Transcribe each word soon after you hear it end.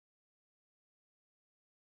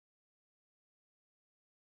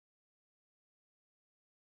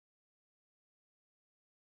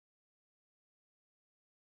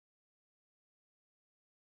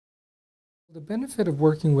The benefit of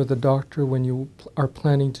working with a doctor when you are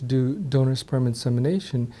planning to do donor sperm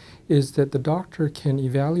insemination is that the doctor can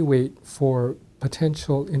evaluate for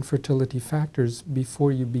potential infertility factors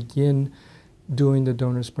before you begin doing the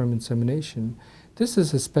donor sperm insemination. This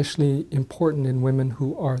is especially important in women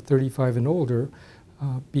who are 35 and older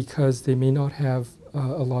because they may not have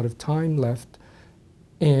a lot of time left,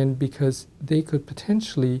 and because they could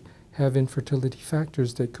potentially have infertility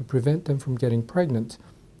factors that could prevent them from getting pregnant.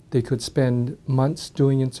 They could spend months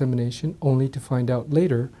doing insemination only to find out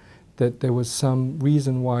later that there was some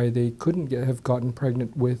reason why they couldn't have gotten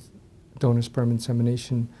pregnant with donor sperm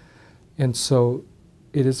insemination. And so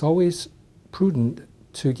it is always prudent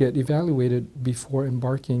to get evaluated before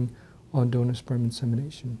embarking on donor sperm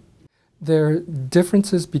insemination. There are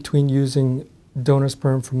differences between using donor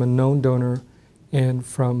sperm from a known donor and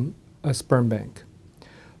from a sperm bank.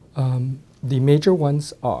 The major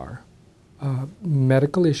ones are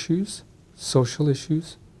medical issues, social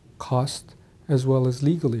issues, cost, as well as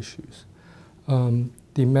legal issues.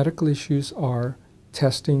 The medical issues are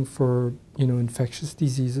testing for, infectious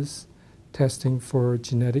diseases, testing for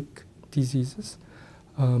genetic diseases.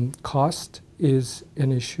 Cost is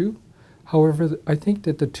an issue. However, I think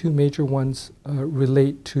that the two major ones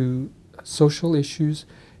relate to social issues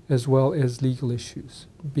as well as legal issues,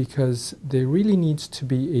 because there really needs to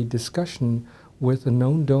be a discussion with a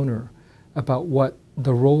known donor about what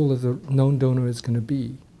the role of the known donor is going to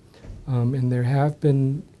be. And there have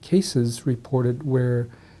been cases reported where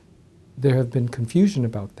there have been confusion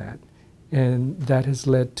about that, and that has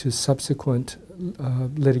led to subsequent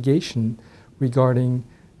litigation regarding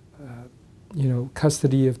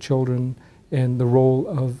custody of children and the role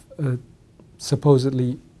of a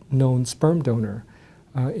supposedly known sperm donor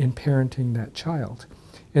in parenting that child.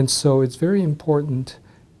 And so it's very important,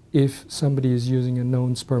 if somebody is using a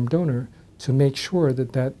known sperm donor, to make sure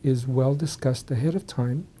that that is well discussed ahead of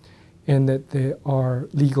time and that there are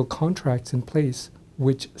legal contracts in place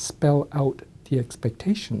which spell out the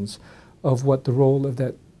expectations of what the role of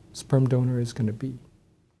that sperm donor is going to be.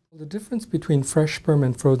 The difference between fresh sperm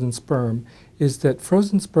and frozen sperm is that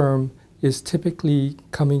frozen sperm is typically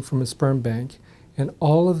coming from a sperm bank, and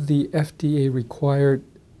all of the FDA required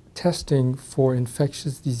testing for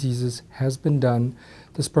infectious diseases has been done.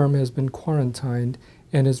 The sperm has been quarantined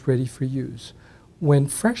and is ready for use. When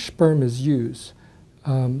fresh sperm is used,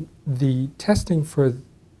 the testing for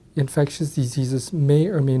infectious diseases may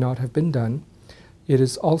or may not have been done. It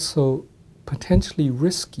is also potentially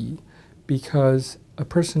risky because a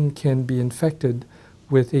person can be infected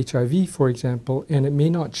with HIV, for example, and it may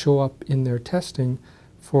not show up in their testing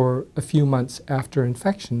for a few months after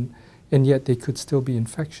infection, and yet they could still be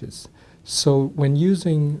infectious. So when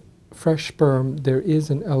using fresh sperm, there is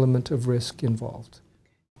an element of risk involved.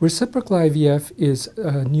 Reciprocal IVF is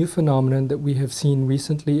a new phenomenon that we have seen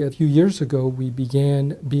recently. A few years ago, we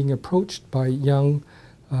began being approached by young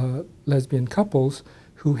lesbian couples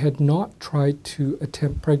who had not tried to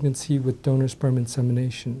attempt pregnancy with donor sperm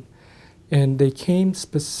insemination. And they came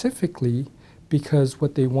specifically because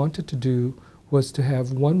what they wanted to do was to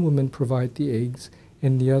have one woman provide the eggs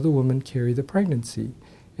and the other woman carry the pregnancy.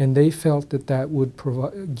 And they felt that that would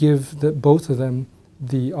give both of them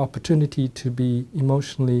the opportunity to be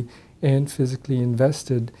emotionally and physically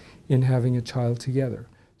invested in having a child together.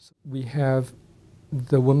 So we have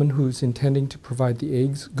the woman who's intending to provide the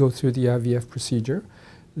eggs go through the IVF procedure.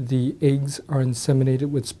 The eggs are inseminated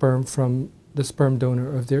with sperm from the sperm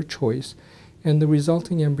donor of their choice, and the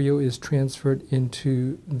resulting embryo is transferred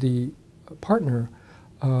into the partner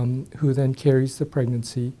who then carries the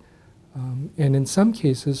pregnancy. And in some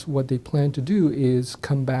cases, what they plan to do is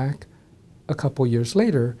come back a couple years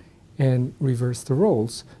later and reverse the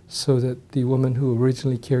roles, so that the woman who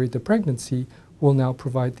originally carried the pregnancy will now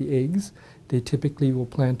provide the eggs. They typically will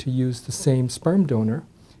plan to use the same sperm donor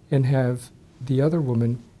and have the other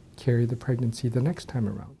woman carry the pregnancy the next time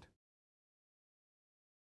around.